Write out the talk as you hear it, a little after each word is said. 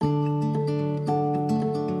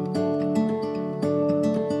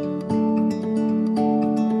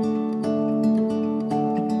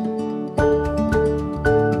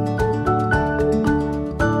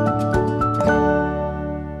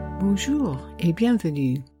et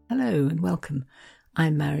bienvenue. Hello and welcome.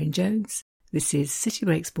 I'm Marion Jones. This is City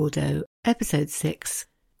Breaks Bordeaux, episode 6,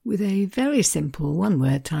 with a very simple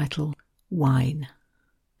one-word title, Wine.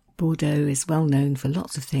 Bordeaux is well known for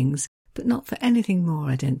lots of things, but not for anything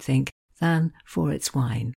more, I don't think, than for its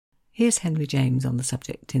wine. Here's Henry James on the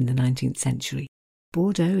subject in the 19th century.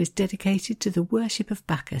 Bordeaux is dedicated to the worship of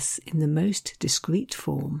Bacchus in the most discreet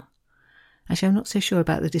form. Actually, I'm not so sure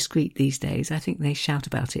about the discreet these days. I think they shout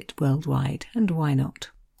about it worldwide, and why not?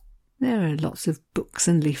 There are lots of books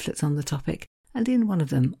and leaflets on the topic, and in one of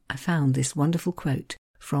them I found this wonderful quote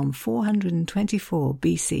from 424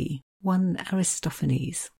 BC, one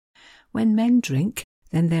Aristophanes. When men drink,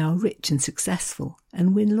 then they are rich and successful,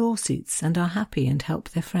 and win lawsuits, and are happy and help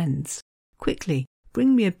their friends. Quickly,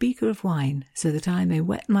 bring me a beaker of wine, so that I may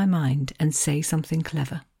wet my mind and say something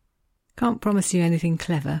clever. Can't promise you anything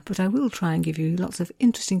clever, but I will try and give you lots of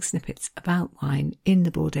interesting snippets about wine in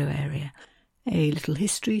the Bordeaux area. A little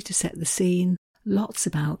history to set the scene, lots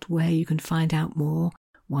about where you can find out more,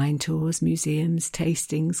 wine tours, museums,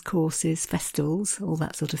 tastings, courses, festivals, all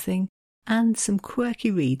that sort of thing, and some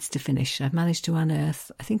quirky reads to finish. I've managed to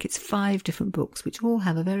unearth, I think it's 5 different books, which all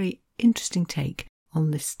have a very interesting take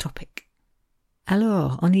on this topic.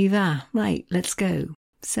 Alors, on y va. Right, let's go.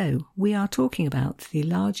 So, we are talking about the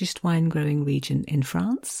largest wine-growing region in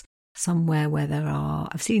France, somewhere where there are,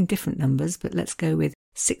 I've seen different numbers, but let's go with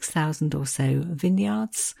 6,000 or so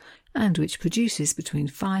vineyards, and which produces between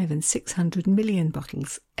 5 and 600 million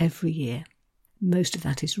bottles every year. Most of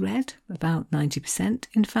that is red, about 90%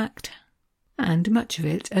 in fact, and much of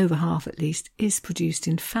it, over half at least, is produced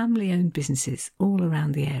in family-owned businesses all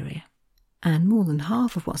around the area. And more than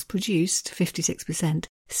half of what's produced, 56%,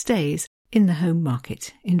 stays in the home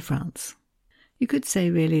market in France. You could say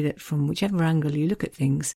really that from whichever angle you look at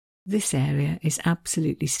things, this area is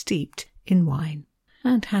absolutely steeped in wine,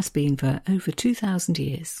 and has been for over 2,000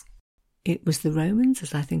 years. It was the Romans,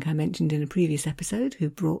 as I think I mentioned in a previous episode, who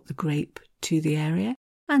brought the grape to the area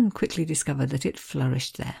and quickly discovered that it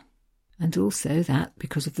flourished there. And also that,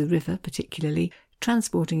 because of the river particularly,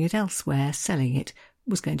 transporting it elsewhere, selling it,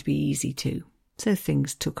 was going to be easy too. So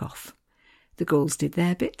things took off. The Gauls did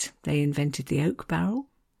their bit. They invented the oak barrel.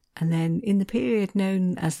 And then in the period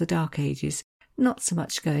known as the Dark Ages, not so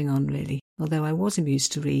much going on really, although I was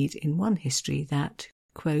amused to read in one history that,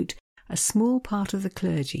 quote, a small part of the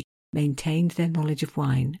clergy maintained their knowledge of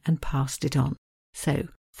wine and passed it on. So,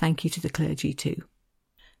 thank you to the clergy too.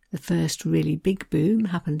 The first really big boom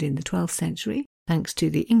happened in the 12th century, thanks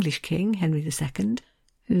to the English king, Henry II,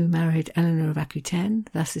 who married Eleanor of Aquitaine,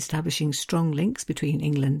 thus establishing strong links between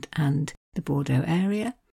England and the Bordeaux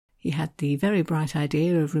area. He had the very bright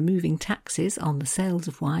idea of removing taxes on the sales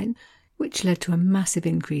of wine, which led to a massive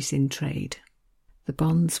increase in trade. The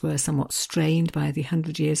bonds were somewhat strained by the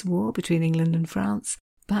 100 Years' War between England and France,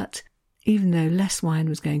 but even though less wine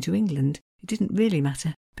was going to England, it didn't really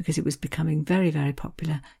matter because it was becoming very, very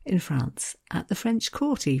popular in France, at the French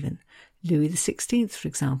court even. Louis XVI, for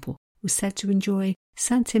example, was said to enjoy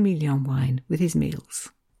Saint-Emilion wine with his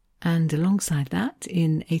meals. And alongside that,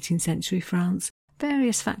 in 18th century France,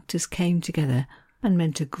 various factors came together and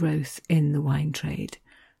meant a growth in the wine trade.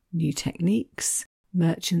 New techniques,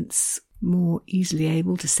 merchants more easily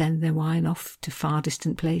able to send their wine off to far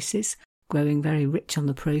distant places, growing very rich on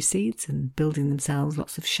the proceeds and building themselves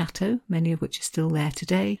lots of chateaux, many of which are still there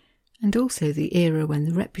today, and also the era when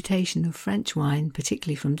the reputation of French wine,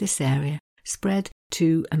 particularly from this area, spread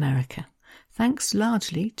to America. Thanks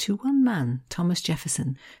largely to one man, Thomas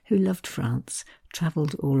Jefferson, who loved France,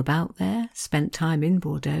 travelled all about there, spent time in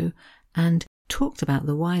Bordeaux, and talked about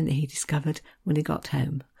the wine that he discovered when he got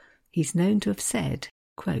home. He's known to have said,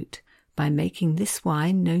 quote, by making this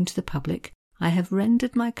wine known to the public, I have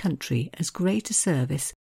rendered my country as great a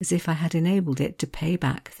service as if I had enabled it to pay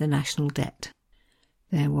back the national debt.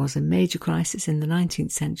 There was a major crisis in the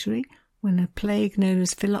 19th century, when a plague known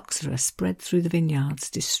as phylloxera spread through the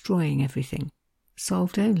vineyards, destroying everything,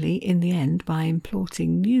 solved only in the end by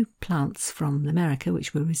importing new plants from America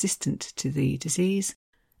which were resistant to the disease,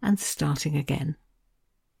 and starting again.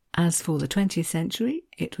 As for the 20th century,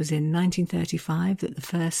 it was in 1935 that the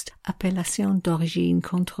first Appellation d'Origine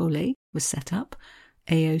Contrôlée was set up,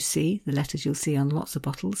 AOC, the letters you'll see on lots of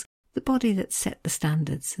bottles, the body that set the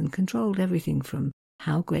standards and controlled everything from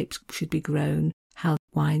how grapes should be grown, how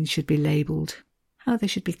wines should be labelled, how they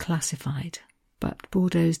should be classified. But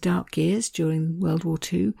Bordeaux's dark years during World War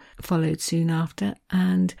II followed soon after,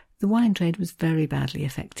 and the wine trade was very badly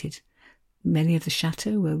affected. Many of the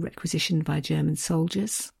chateaux were requisitioned by German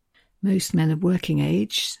soldiers. Most men of working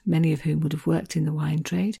age, many of whom would have worked in the wine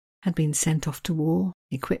trade, had been sent off to war.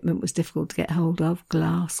 Equipment was difficult to get hold of,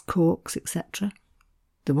 glass, corks, etc.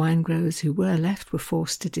 The wine growers who were left were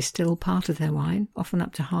forced to distill part of their wine, often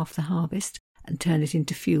up to half the harvest, and turn it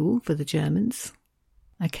into fuel for the Germans.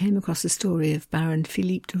 I came across the story of Baron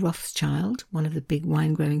Philippe de Rothschild, one of the big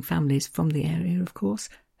wine-growing families from the area, of course,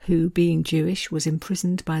 who, being Jewish, was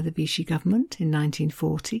imprisoned by the Vichy government in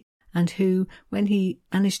 1940, and who, when he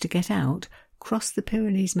managed to get out, crossed the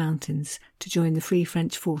Pyrenees Mountains to join the Free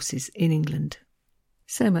French forces in England.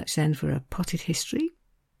 So much then for a potted history.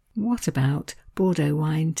 What about Bordeaux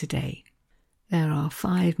wine today? There are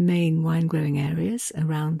 5 main wine-growing areas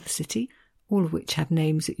around the city, all of which have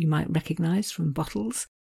names that you might recognise from bottles.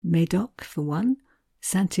 Médoc for one,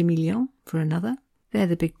 Saint-Emilion for another. They're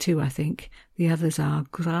the big 2, I think. The others are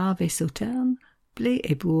Graves et Sauternes, Blé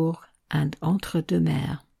et Bourg, and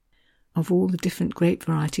Entre-deux-Mers. Of all the different grape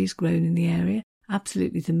varieties grown in the area,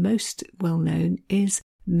 absolutely the most well-known is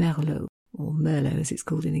Merlot, or Merlot as it's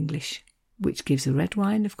called in English, which gives a red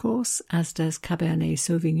wine, of course, as does Cabernet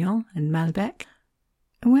Sauvignon and Malbec.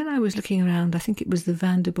 And when I was looking around, I think it was the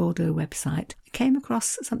Vin de Bordeaux website, I came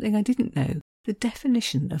across something I didn't know, the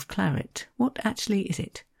definition of claret. What actually is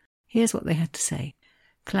it? Here's what they had to say.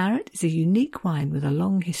 Claret is a unique wine with a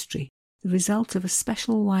long history, the result of a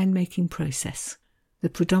special wine-making process. The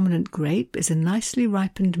predominant grape is a nicely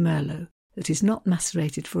ripened Merlot that is not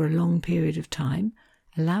macerated for a long period of time,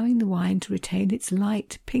 allowing the wine to retain its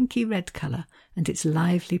light pinky red colour and its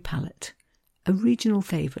lively palate. A regional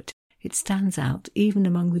favourite, it stands out even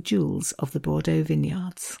among the jewels of the Bordeaux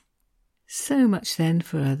vineyards. So much then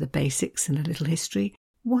for the basics and a little history.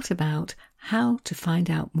 What about how to find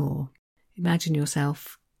out more? Imagine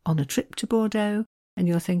yourself on a trip to Bordeaux and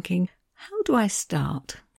you're thinking, how do I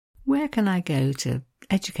start? Where can I go to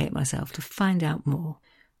educate myself, to find out more?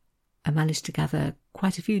 I managed to gather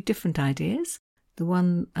quite a few different ideas. The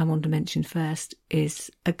one I want to mention first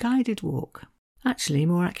is a guided walk. Actually,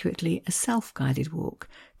 more accurately, a self-guided walk,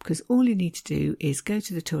 because all you need to do is go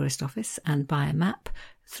to the tourist office and buy a map,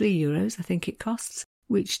 €3 I think it costs,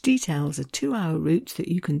 which details a 2-hour route that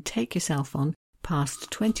you can take yourself on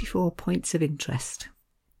past 24 points of interest.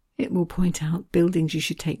 It will point out buildings you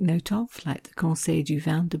should take note of, like the Conseil du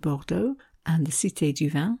Vin de Bordeaux and the Cité du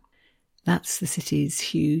Vin. That's the city's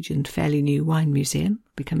huge and fairly new wine museum.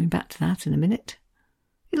 I'll be coming back to that in a minute.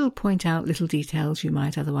 It'll point out little details you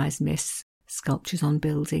might otherwise miss, sculptures on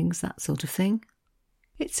buildings, that sort of thing.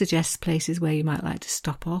 It suggests places where you might like to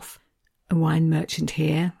stop off, a wine merchant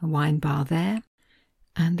here, a wine bar there,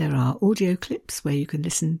 and there are audio clips where you can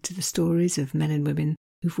listen to the stories of men and women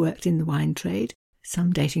who've worked in the wine trade,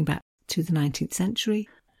 some dating back to the 19th century.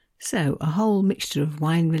 So, a whole mixture of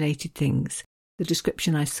wine-related things. The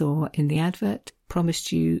description I saw in the advert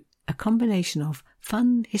promised you a combination of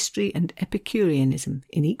fun, history and Epicureanism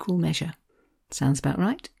in equal measure. Sounds about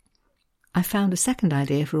right? I found a second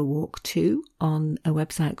idea for a walk too on a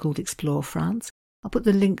website called Explore France. I'll put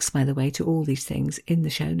the links, by the way, to all these things in the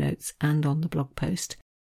show notes and on the blog post.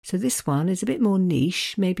 So this one is a bit more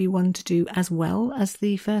niche, maybe one to do as well as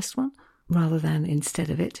the first one, rather than instead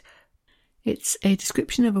of it. It's a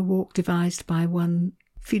description of a walk devised by one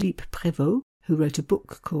Philippe Prévost, who wrote a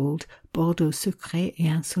book called Bordeaux secret et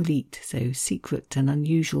insolite, so secret and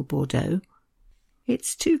unusual Bordeaux.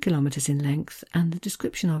 It's 2 kilometres in length, and the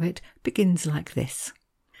description of it begins like this.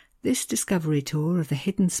 This discovery tour of the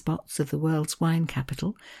hidden spots of the world's wine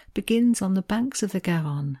capital begins on the banks of the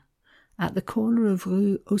Garonne. At the corner of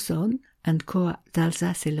Rue Auxonne and Cour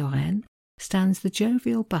d'Alsace et Lorraine stands the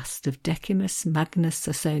jovial bust of Decimus Magnus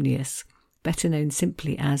Ausonius, better known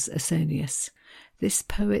simply as Ausonius. This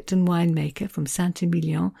poet and winemaker from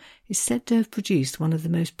Saint-Emilion is said to have produced one of the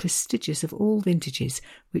most prestigious of all vintages,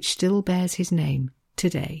 which still bears his name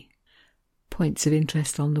today. Points of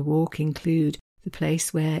interest on the walk include the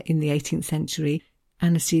place where, in the 18th century,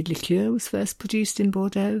 aniseed liqueur was first produced in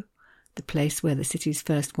Bordeaux, the place where the city's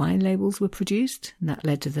first wine labels were produced, and that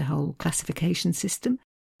led to the whole classification system,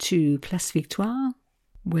 to Place Victoire,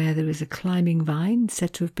 where there is a climbing vine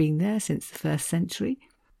said to have been there since the 1st century,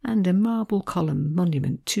 and a marble column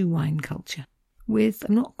monument to wine culture, with,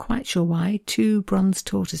 I'm not quite sure why, 2 bronze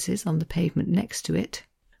tortoises on the pavement next to it,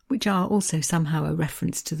 which are also somehow a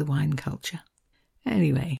reference to the wine culture.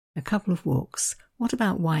 Anyway, a couple of walks. What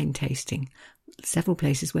about wine tasting? Several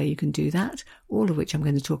places where you can do that, all of which I'm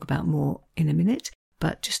going to talk about more in a minute,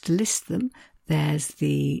 but just to list them, there's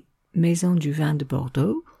the Maison du Vin de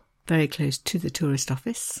Bordeaux, very close to the tourist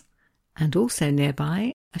office, and also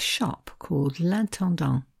nearby a shop called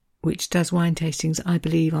L'Intendant, which does wine tastings, I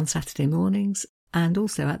believe, on Saturday mornings, and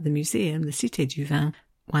also at the museum, the Cité du Vin,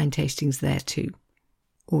 wine tastings there too.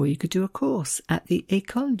 Or you could do a course at the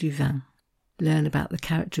École du Vin. Learn about the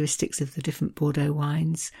characteristics of the different Bordeaux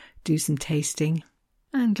wines, do some tasting,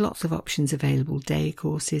 and lots of options available: day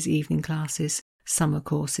courses, evening classes, summer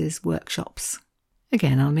courses, workshops.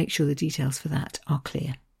 Again, I'll make sure the details for that are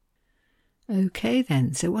clear. Okay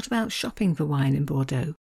then, so what about shopping for wine in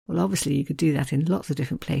Bordeaux? Well, obviously you could do that in lots of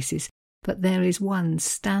different places, but there is one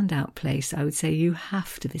standout place I would say you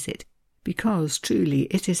have to visit, because truly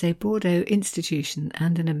it is a Bordeaux institution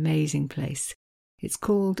and an amazing place. It's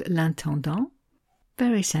called L'Intendant,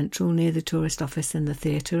 very central near the tourist office and the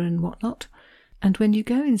theatre and whatnot. And when you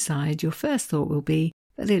go inside, your first thought will be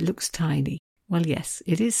that it looks tiny. Well, yes,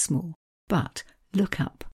 it is small, but look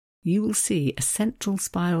up. You will see a central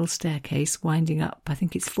spiral staircase winding up, I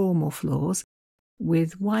think it's 4 more floors,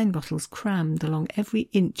 with wine bottles crammed along every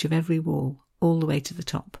inch of every wall, all the way to the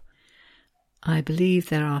top. I believe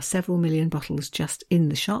there are several million bottles just in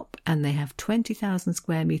the shop, and they have 20,000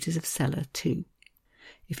 square metres of cellar too.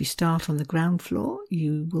 If you start on the ground floor,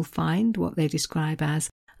 you will find what they describe as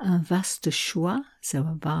un vaste choix, so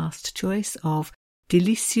a vast choice of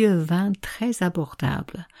délicieux vins très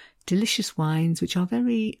abordables, delicious wines which are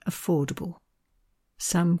very affordable.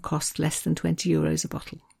 Some cost less than €20 a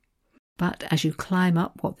bottle. But as you climb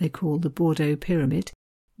up what they call the Bordeaux Pyramid,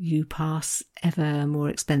 you pass ever more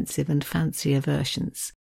expensive and fancier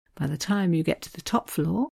versions. By the time you get to the top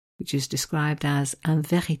floor, which is described as un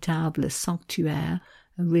véritable sanctuaire,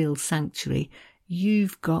 a real sanctuary,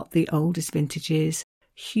 you've got the oldest vintages,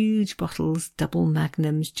 huge bottles, double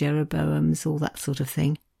magnums, Jeroboams, all that sort of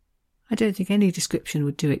thing. I don't think any description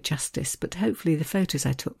would do it justice, but hopefully the photos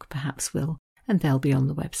I took perhaps will, and they'll be on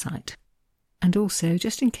the website. And also,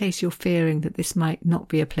 just in case you're fearing that this might not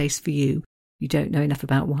be a place for you, you don't know enough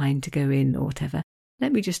about wine to go in or whatever,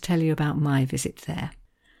 let me just tell you about my visit there.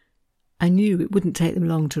 I knew it wouldn't take them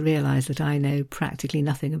long to realise that I know practically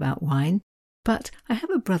nothing about wine, but I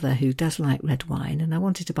have a brother who does like red wine and I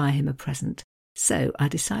wanted to buy him a present. So I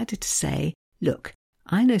decided to say, look,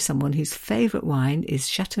 I know someone whose favourite wine is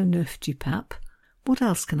Châteauneuf-du-Pape. What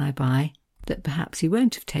else can I buy that perhaps he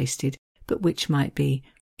won't have tasted, but which might be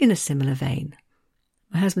in a similar vein?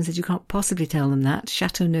 My husband said you can't possibly tell them that.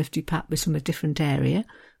 Châteauneuf-du-Pape was from a different area,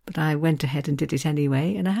 but I went ahead and did it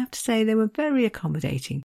anyway, and I have to say they were very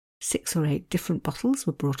accommodating. 6 or 8 different bottles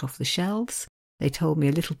were brought off the shelves. They told me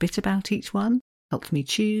a little bit about each one, helped me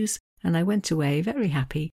choose, and I went away very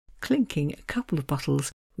happy, clinking a couple of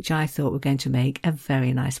bottles which I thought were going to make a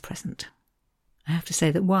very nice present. I have to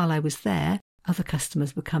say that while I was there, other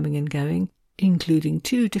customers were coming and going, including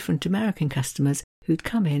 2 different American customers who'd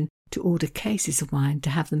come in to order cases of wine to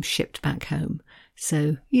have them shipped back home.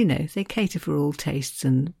 So, they cater for all tastes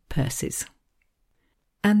and purses.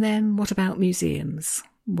 And then what about museums?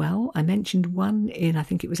 Well, I mentioned one in, I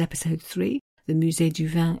think it was episode 3, the Musée du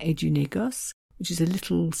Vin et du Négoce, which is a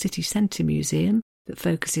little city centre museum that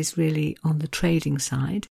focuses really on the trading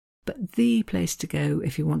side. But the place to go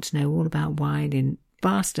if you want to know all about wine in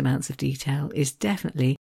vast amounts of detail is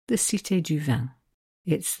definitely the Cité du Vin.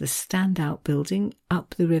 It's the standout building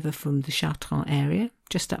up the river from the Chartrons area,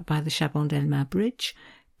 just up by the Chaban-Delmas Bridge,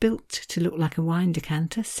 built to look like a wine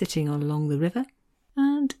decanter sitting along the river.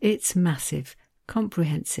 And it's massive,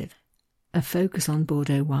 comprehensive. A focus on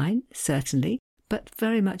Bordeaux wine, certainly, but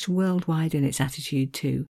very much worldwide in its attitude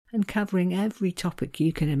too, and covering every topic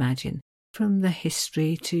you can imagine, from the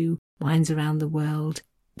history to wines around the world,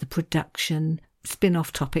 the production,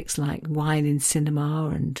 spin-off topics like wine in cinema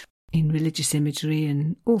and in religious imagery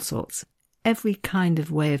and all sorts. Every kind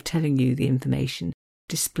of way of telling you the information.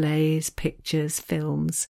 Displays, pictures,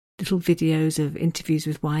 films, little videos of interviews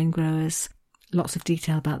with wine growers, lots of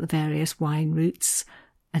detail about the various wine routes,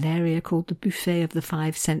 an area called the Buffet of the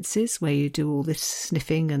 5 Senses, where you do all this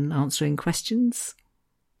sniffing and answering questions,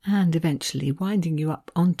 and eventually winding you up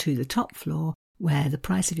onto the top floor, where the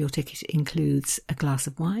price of your ticket includes a glass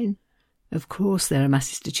of wine. Of course, there are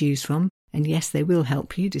masses to choose from, and yes, they will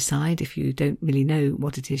help you decide if you don't really know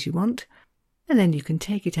what it is you want. And then you can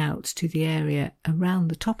take it out to the area around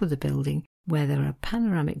the top of the building, where there are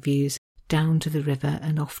panoramic views down to the river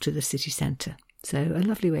and off to the city centre. So a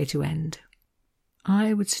lovely way to end.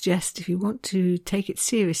 I would suggest if you want to take it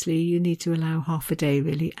seriously, you need to allow half a day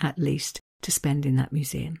really, at least, to spend in that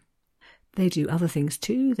museum. They do other things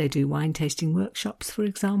too. They do wine tasting workshops, for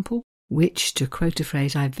example, which, to quote a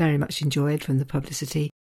phrase I very much enjoyed from the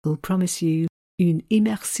publicity, will promise you une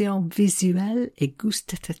immersion visuelle et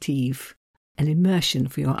gustative, an immersion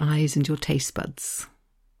for your eyes and your taste buds.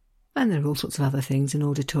 And there are all sorts of other things, an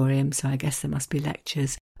auditorium, so I guess there must be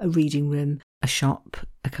lectures, a reading room, a shop,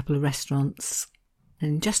 a couple of restaurants.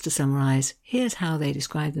 And just to summarise, here's how they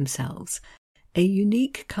describe themselves. a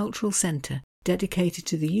unique cultural centre dedicated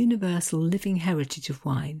to the universal living heritage of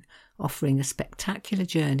wine, offering a spectacular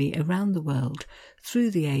journey around the world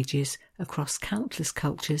through the ages across countless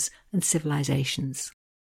cultures and civilizations.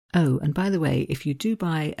 Oh, and by the way, if you do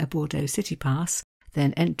buy a Bordeaux City Pass,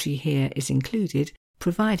 then entry here is included,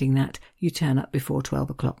 providing that you turn up before 12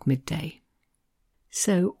 o'clock midday.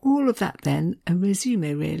 So all of that then, a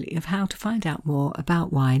resume really of how to find out more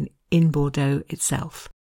about wine in Bordeaux itself.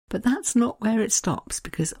 But that's not where it stops,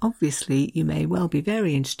 because obviously you may well be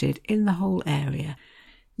very interested in the whole area.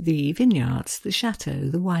 The vineyards, the chateau,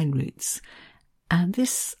 the wine routes. And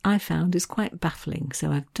this, I found, is quite baffling,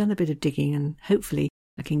 so I've done a bit of digging and hopefully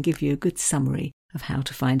I can give you a good summary of how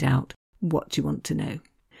to find out what you want to know.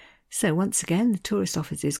 So once again, the tourist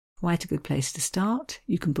office is quite a good place to start.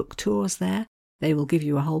 You can book tours there. They will give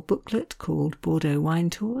you a whole booklet called Bordeaux Wine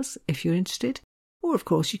Tours if you're interested. Or, of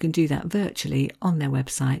course, you can do that virtually on their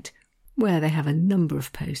website, where they have a number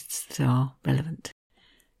of posts that are relevant.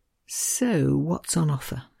 So, what's on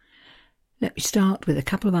offer? Let me start with a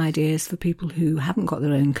couple of ideas for people who haven't got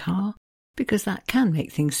their own car, because that can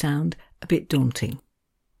make things sound a bit daunting.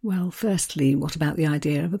 Well, firstly, what about the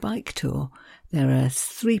idea of a bike tour? There are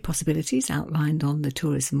 3 possibilities outlined on the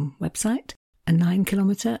tourism website, a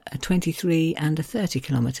 9-kilometre, a 23 and a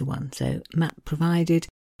 30-kilometre one, so map provided,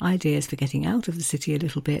 ideas for getting out of the city a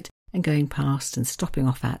little bit and going past and stopping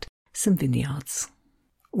off at some vineyards.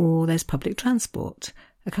 Or there's public transport,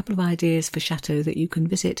 a couple of ideas for chateaux that you can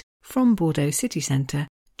visit from Bordeaux city centre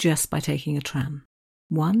just by taking a tram.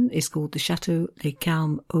 One is called the Château Les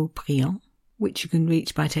Carmes au Briand, which you can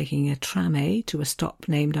reach by taking a tram to a stop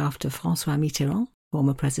named after François Mitterrand,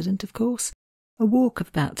 former president of course, a walk of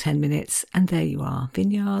about 10 minutes and there you are,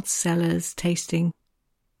 vineyards, cellars, tasting.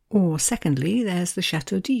 Or secondly, there's the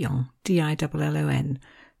Château d'Illon, D-I-L-L-O-N.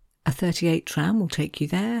 A 38 tram will take you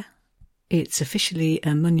there. It's officially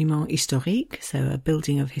a monument historique, so a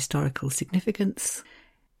building of historical significance.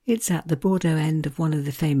 It's at the Bordeaux end of one of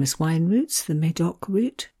the famous wine routes, the Médoc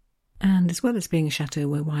route. And as well as being a chateau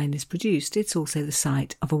where wine is produced, it's also the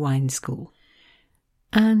site of a wine school.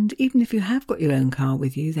 And even if you have got your own car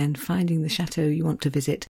with you, then finding the chateau you want to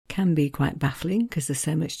visit can be quite baffling because there's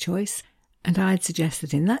so much choice. And I'd suggest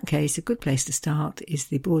that in that case, a good place to start is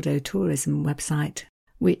the Bordeaux Tourism website,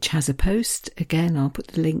 which has a post, again I'll put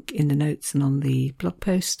the link in the notes and on the blog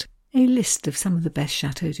post, a list of some of the best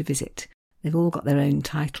chateaux to visit. They've all got their own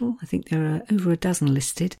title. I think there are over a dozen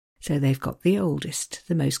listed, so they've got the oldest,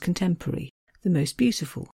 the most contemporary, the most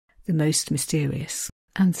beautiful, the most mysterious,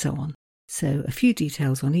 and so on. So a few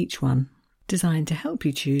details on each one, designed to help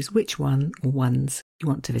you choose which one or ones you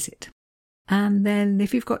want to visit. And then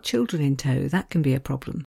if you've got children in tow, that can be a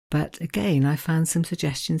problem. But again, I found some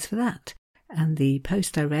suggestions for that. And the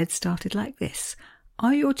post I read started like this.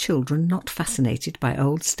 Are your children not fascinated by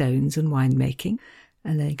old stones and winemaking?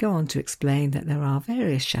 And they go on to explain that there are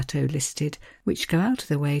various chateaux listed which go out of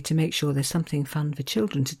their way to make sure there's something fun for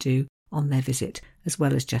children to do on their visit, as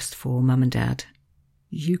well as just for mum and dad.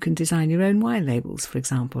 You can design your own wine labels, for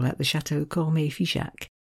example, at the Château Cormet-Figeac.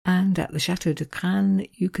 And at the Château de Crâne,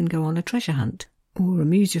 you can go on a treasure hunt or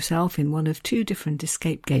amuse yourself in one of 2 different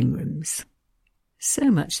escape game rooms. So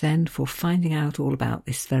much then for finding out all about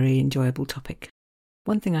this very enjoyable topic.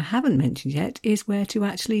 One thing I haven't mentioned yet is where to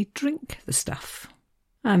actually drink the stuff.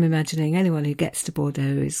 I'm imagining anyone who gets to Bordeaux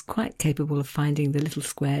is quite capable of finding the little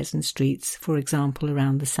squares and streets, for example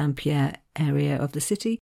around the Saint-Pierre area of the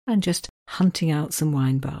city, and just hunting out some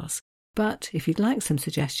wine bars. But if you'd like some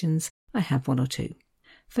suggestions, I have 1 or 2.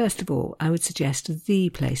 First of all, I would suggest the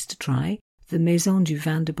place to try, the Maison du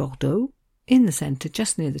Vin de Bordeaux, in the centre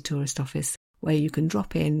just near the tourist office, where you can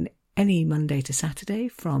drop in any Monday to Saturday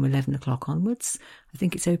from 11 o'clock onwards. I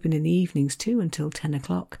think it's open in the evenings too until 10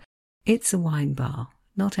 o'clock. It's a wine bar,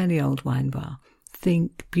 not any old wine bar.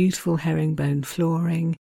 Think beautiful herringbone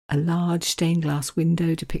flooring, a large stained glass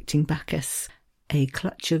window depicting Bacchus, a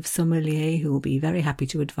clutch of sommelier who will be very happy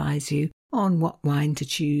to advise you on what wine to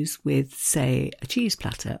choose with, say, a cheese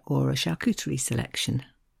platter or a charcuterie selection.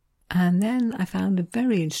 And then I found a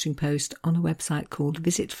very interesting post on a website called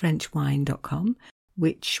visitfrenchwine.com,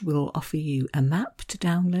 which will offer you a map to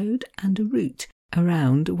download and a route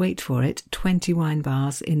around, wait for it, 20 wine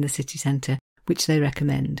bars in the city centre, which they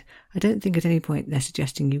recommend. I don't think at any point they're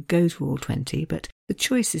suggesting you go to all 20, but the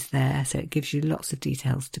choice is there, so it gives you lots of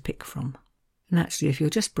details to pick from. And actually, if you're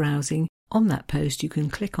just browsing, on that post you can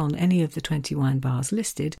click on any of the 20 wine bars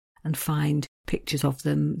listed and find pictures of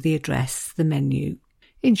them, the address, the menu.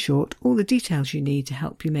 In short, all the details you need to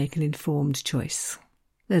help you make an informed choice.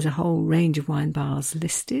 There's a whole range of wine bars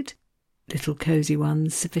listed, little cosy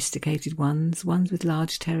ones, sophisticated ones, ones with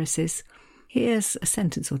large terraces. Here's a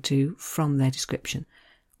sentence or two from their description.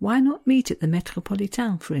 Why not meet at the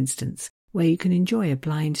Métropolitain, for instance, where you can enjoy a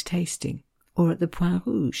blind tasting, or at the Point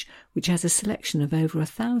Rouge, which has a selection of over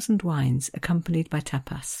 1,000 wines accompanied by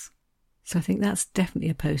tapas. So I think that's definitely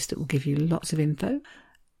a post that will give you lots of info.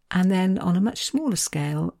 And then on a much smaller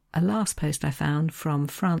scale, a last post I found from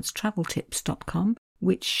francetraveltips.com,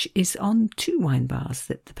 which is on 2 wine bars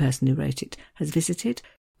that the person who wrote it has visited,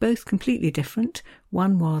 both completely different.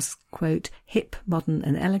 One was, quote, hip, modern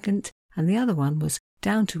and elegant, and the other one was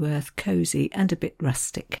down-to-earth, cosy and a bit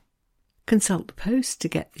rustic. Consult the post to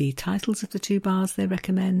get the titles of the 2 bars they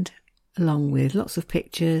recommend, along with lots of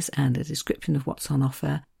pictures and a description of what's on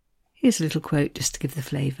offer. Here's a little quote just to give the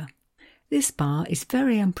flavour. This bar is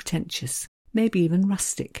very unpretentious, maybe even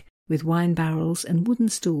rustic, with wine barrels and wooden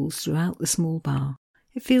stools throughout the small bar.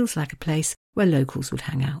 It feels like a place where locals would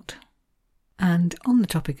hang out. And on the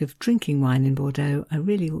topic of drinking wine in Bordeaux, I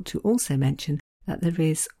really ought to also mention that there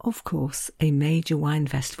is, of course, a major wine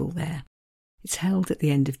festival there. It's held at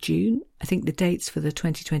the end of June. I think the dates for the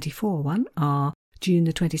 2024 one are June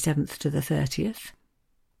the 27th to the 30th.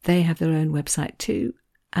 They have their own website too,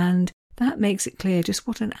 and that makes it clear just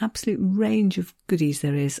what an absolute range of goodies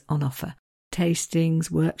there is on offer.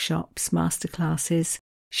 Tastings, workshops, masterclasses,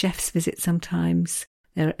 chefs visit sometimes.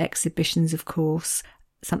 There are exhibitions, of course,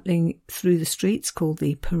 something through the streets called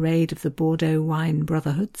the Parade of the Bordeaux Wine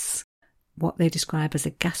Brotherhoods, what they describe as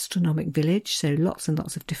a gastronomic village, so lots and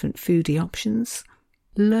lots of different foodie options.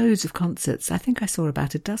 Loads of concerts. I think I saw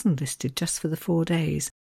about a dozen listed just for the 4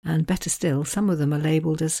 days, and better still, some of them are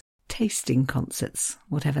labelled as tasting concerts,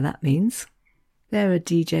 whatever that means. There are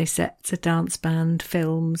DJ sets, a dance band,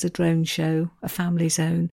 films, a drone show, a family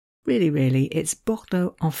zone. Really, it's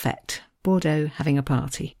Bordeaux en fête, Bordeaux having a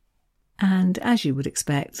party. And as you would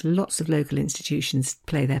expect, lots of local institutions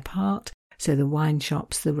play their part, so the wine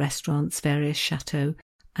shops, the restaurants, various chateaux,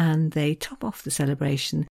 and they top off the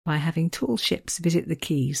celebration by having tall ships visit the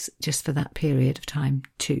quays just for that period of time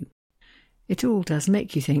too. It all does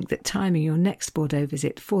make you think that timing your next Bordeaux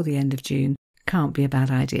visit for the end of June can't be a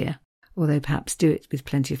bad idea, although perhaps do it with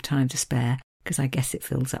plenty of time to spare, because I guess it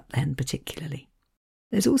fills up then particularly.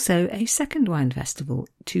 There's also a second wine festival,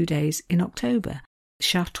 2 days in October,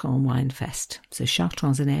 Chartrons Wine Fest. So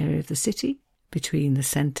Chartrons is an area of the city, between the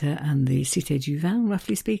centre and the Cité du Vin,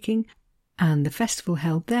 roughly speaking, and the festival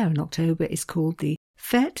held there in October is called the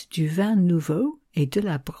Fête du Vin Nouveau et de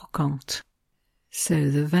la Brocante. So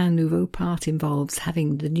the Vin Nouveau part involves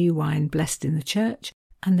having the new wine blessed in the church,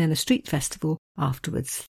 and then a street festival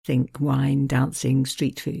afterwards. Think wine, dancing,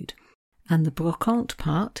 street food. And the Brocante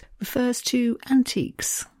part refers to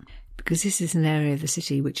antiques, because this is an area of the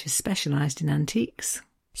city which is specialised in antiques.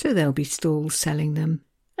 So there'll be stalls selling them,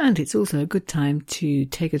 and it's also a good time to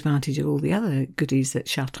take advantage of all the other goodies that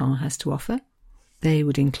Chartrons has to offer. They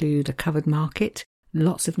would include a covered market,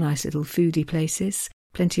 lots of nice little foodie places,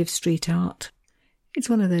 plenty of street art. It's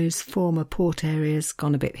one of those former port areas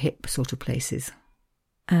gone a bit hip sort of places.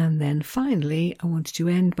 And then finally, I wanted to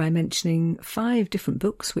end by mentioning 5 different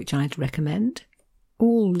books which I'd recommend,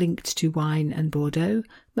 all linked to wine and Bordeaux,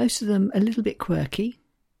 most of them a little bit quirky,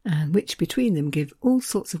 and which between them give all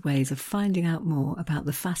sorts of ways of finding out more about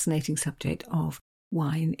the fascinating subject of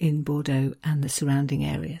wine in Bordeaux and the surrounding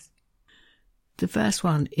areas. The first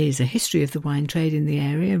one is a history of the wine trade in the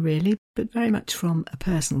area, really, but very much from a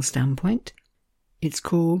personal standpoint. It's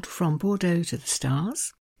called From Bordeaux to the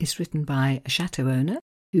Stars. It's written by a chateau owner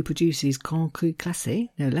who produces Grand Cru Classé,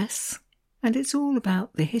 no less. And it's all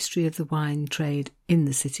about the history of the wine trade in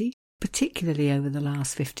the city, particularly over the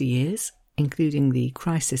last 50 years, including the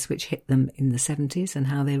crisis which hit them in the 70s and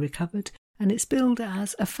how they recovered. And it's billed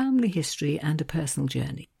as a family history and a personal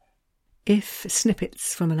journey. If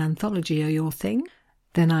snippets from an anthology are your thing,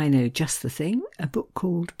 then I know just the thing, a book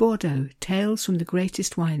called Bordeaux, Tales from the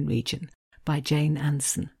Greatest Wine Region by Jane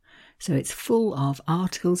Anson. So it's full of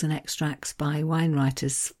articles and extracts by wine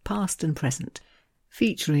writers past and present,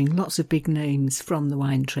 featuring lots of big names from the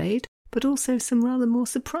wine trade, but also some rather more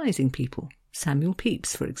surprising people, Samuel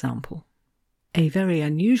Pepys, for example. A very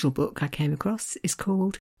unusual book I came across is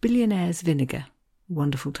called Billionaire's Vinegar,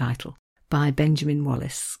 wonderful title, by Benjamin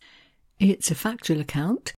Wallace. It's a factual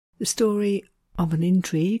account, the story of an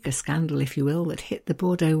intrigue, a scandal if you will, that hit the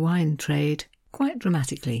Bordeaux wine trade quite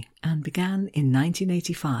dramatically and began in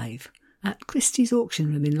 1985 at Christie's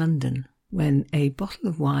auction room in London, when a bottle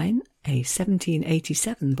of wine, a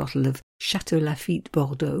 1787 bottle of Château Lafite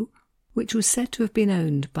Bordeaux, which was said to have been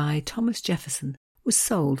owned by Thomas Jefferson, was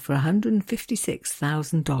sold for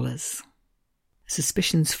 $156,000.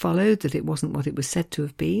 Suspicions followed that it wasn't what it was said to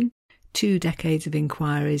have been. 2 decades of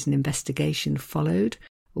inquiries and investigation followed,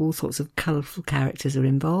 All sorts of colourful characters are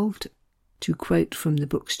involved. To quote from the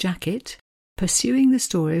book's jacket, "Pursuing the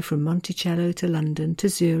story from Monticello to London to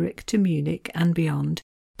Zurich to Munich and beyond,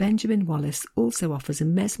 Benjamin Wallace also offers a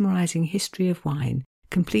mesmerising history of wine,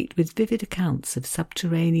 complete with vivid accounts of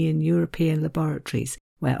subterranean European laboratories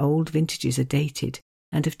where old vintages are dated,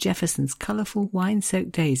 and of Jefferson's colourful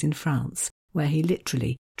wine-soaked days in France, where he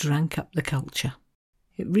literally drank up the culture."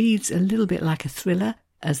 It reads a little bit like a thriller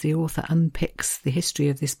as the author unpicks the history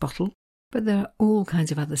of this bottle, but there are all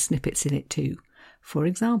kinds of other snippets in it too. For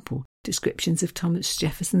example, descriptions of Thomas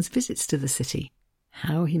Jefferson's visits to the city,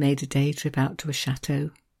 how he made a day trip out to a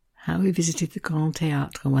chateau, how he visited the Grand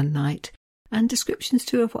Théâtre one night, and descriptions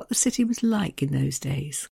too of what the city was like in those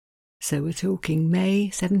days. So we're talking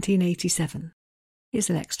May 1787. Here's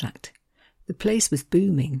an extract. "The place was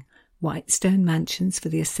booming. White stone mansions for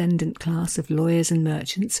the ascendant class of lawyers and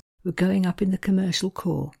merchants were going up in the commercial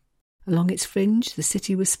core. Along its fringe the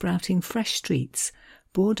city was sprouting fresh streets.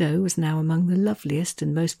 Bordeaux was now among the loveliest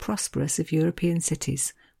and most prosperous of European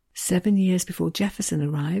cities. 7 years before Jefferson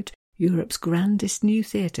arrived, Europe's grandest new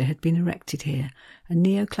theatre had been erected here, a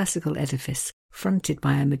neoclassical edifice fronted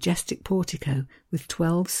by a majestic portico with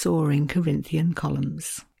 12 soaring Corinthian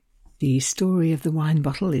columns." The story of the wine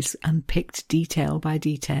bottle is unpicked detail by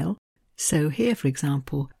detail. So here, for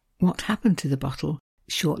example, what happened to the bottle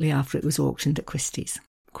shortly after it was auctioned at Christie's.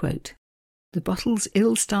 Quote, "The bottle's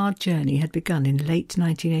ill-starred journey had begun in late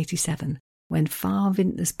 1987, when Farr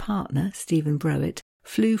Vintner's partner, Stephen Browett,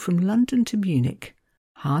 flew from London to Munich.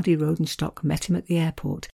 Hardy Rodenstock met him at the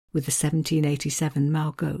airport with the 1787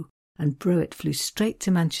 Margaux, and Browett flew straight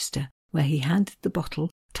to Manchester, where he handed the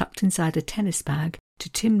bottle, tucked inside a tennis bag, to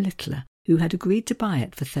Tim Littler, who had agreed to buy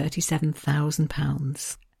it for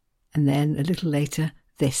 £37,000. And then, a little later,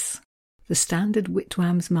 this. The standard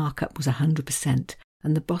Whitwam's markup was 100%,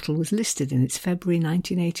 and the bottle was listed in its February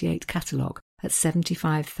 1988 catalogue at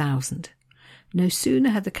 £75,000. No sooner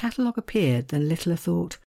had the catalogue appeared than Littler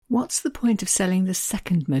thought, what's the point of selling the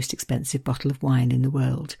second most expensive bottle of wine in the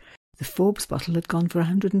world? The Forbes bottle had gone for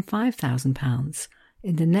 £105,000.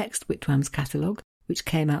 In the next Whitwam's catalogue, which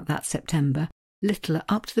came out that September, Littler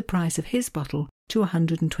upped the price of his bottle to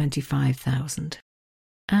 £125,000.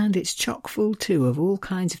 And it's chock full too of all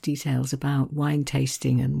kinds of details about wine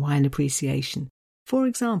tasting and wine appreciation. For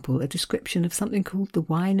example, a description of something called the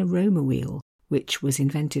wine aroma wheel, which was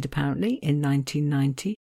invented apparently in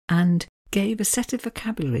 1990 and gave a set of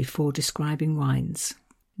vocabulary for describing wines.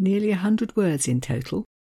 Nearly 100 words in total,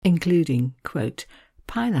 including, quote,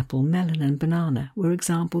 "Pineapple, melon and banana were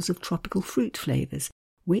examples of tropical fruit flavours,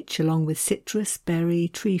 which, along with citrus, berry,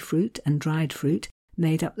 tree fruit and dried fruit,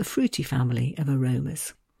 made up the fruity family of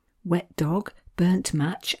aromas. Wet dog, burnt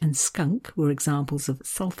match and skunk were examples of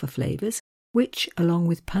sulphur flavours, which, along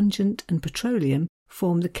with pungent and petroleum,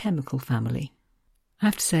 form the chemical family." I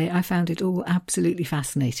have to say, I found it all absolutely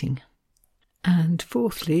fascinating. And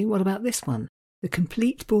fourthly, what about this one? The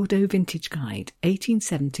Complete Bordeaux Vintage Guide,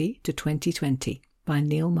 1870 to 2020, by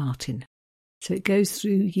Neil Martin. So it goes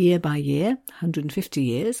through year by year, 150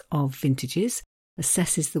 years of vintages,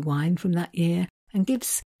 assesses the wine from that year, and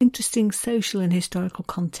gives interesting social and historical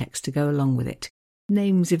context to go along with it.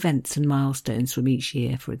 Names events and milestones from each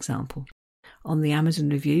year, for example. On the Amazon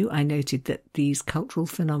review, I noted that these cultural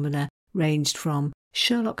phenomena ranged from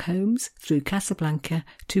Sherlock Holmes through Casablanca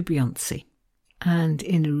to Beyoncé. And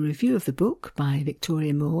in a review of the book by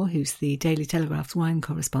Victoria Moore, who's the Daily Telegraph's wine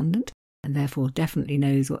correspondent, and therefore definitely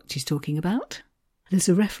knows what she's talking about, there's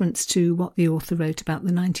a reference to what the author wrote about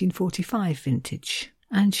the 1945 vintage.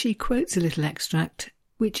 And she quotes a little extract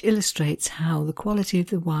which illustrates how the quality of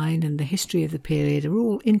the wine and the history of the period are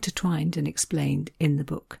all intertwined and explained in the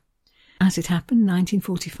book. As it happened,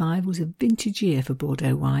 1945 was a vintage year for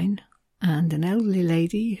Bordeaux wine, and an elderly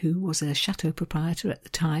lady who was a chateau proprietor at the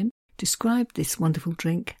time described this wonderful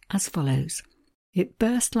drink as follows. It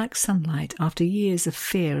burst like sunlight after years of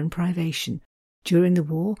fear and privation. During the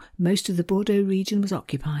war, most of the Bordeaux region was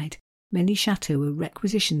occupied. Many chateaux were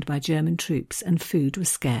requisitioned by German troops and food was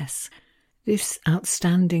scarce. This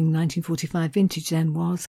outstanding 1945 vintage then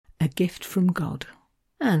was a gift from God.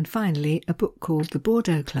 And finally, a book called The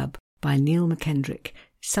Bordeaux Club by Neil McKendrick,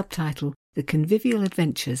 subtitle The Convivial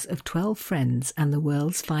Adventures of 12 Friends and the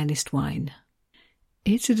World's Finest Wine.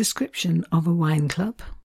 It's a description of a wine club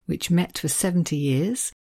which met for 70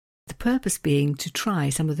 years, the purpose being to try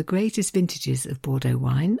some of the greatest vintages of Bordeaux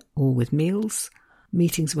wine, all with meals.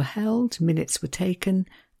 Meetings were held, minutes were taken,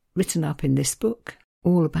 written up in this book,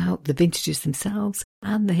 all about the vintages themselves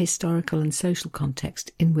and the historical and social context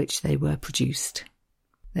in which they were produced.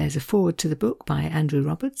 There's a foreword to the book by Andrew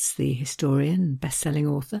Roberts, the historian and best-selling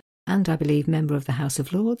author, and I believe member of the House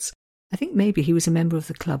of Lords. I think maybe he was a member of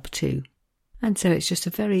the club too. And so it's just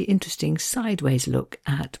a very interesting sideways look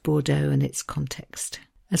at Bordeaux and its context,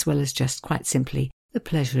 as well as just quite simply the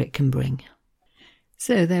pleasure it can bring.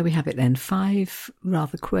 So there we have it then, 5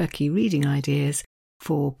 rather quirky reading ideas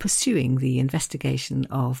for pursuing the investigation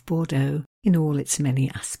of Bordeaux in all its many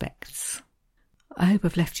aspects. I hope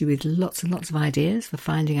I've left you with lots and lots of ideas for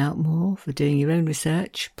finding out more, for doing your own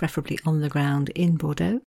research, preferably on the ground in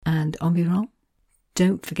Bordeaux and environ.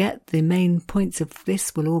 Don't forget, the main points of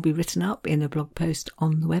this will all be written up in a blog post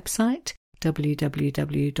on the website,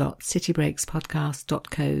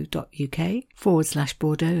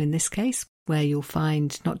 www.citybreakspodcast.co.uk/Bordeaux in this case, where you'll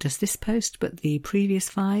find not just this post, but the previous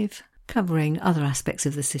 5, covering other aspects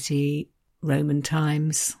of the city, Roman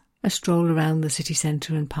times, a stroll around the city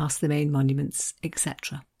centre and past the main monuments,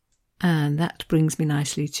 etc. And that brings me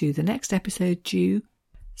nicely to the next episode due,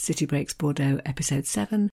 City Breaks Bordeaux episode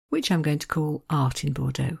 7, which I'm going to call Art in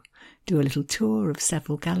Bordeaux. Do a little tour of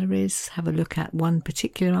several galleries, have a look at one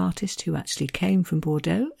particular artist who actually came from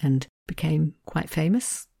Bordeaux and became quite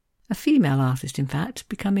famous. A female artist, in fact,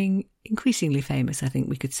 becoming increasingly famous, I think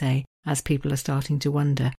we could say, as people are starting to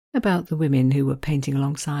wonder about the women who were painting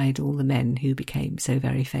alongside all the men who became so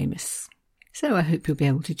very famous. So I hope you'll be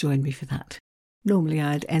able to join me for that. Normally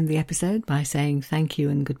I'd end the episode by saying thank you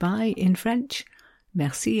and goodbye in French,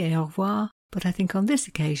 merci et au revoir, but I think on this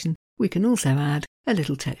occasion we can also add a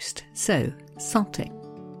little toast. So, santé.